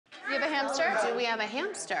hamster? Do we have a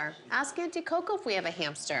hamster? Ask Auntie Coco if we have a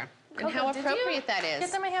hamster. Coco, and how did appropriate you that is.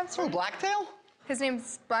 Get them a hamster? Oh, Blacktail? His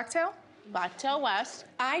name's Blacktail? Blacktail West.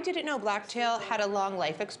 I didn't know Blacktail had a long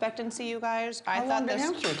life expectancy, you guys. I How thought long did this.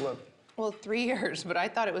 hamsters live? Well, 3 years, but I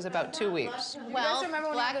thought it was about 2 weeks. Well, remember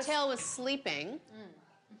when he was- Blacktail was sleeping,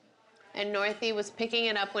 and Northie was picking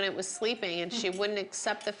it up when it was sleeping, and she wouldn't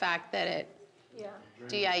accept the fact that it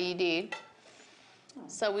DIED'd.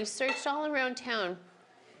 So we searched all around town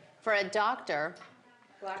for a doctor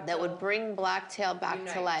that would bring Blacktail back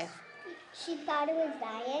to life. She thought it was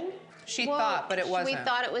dying. She thought, but it wasn't. We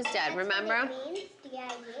thought it was dead, remember? That's what it means,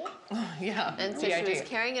 D-I-E. Yeah. And so she was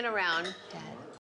carrying it around to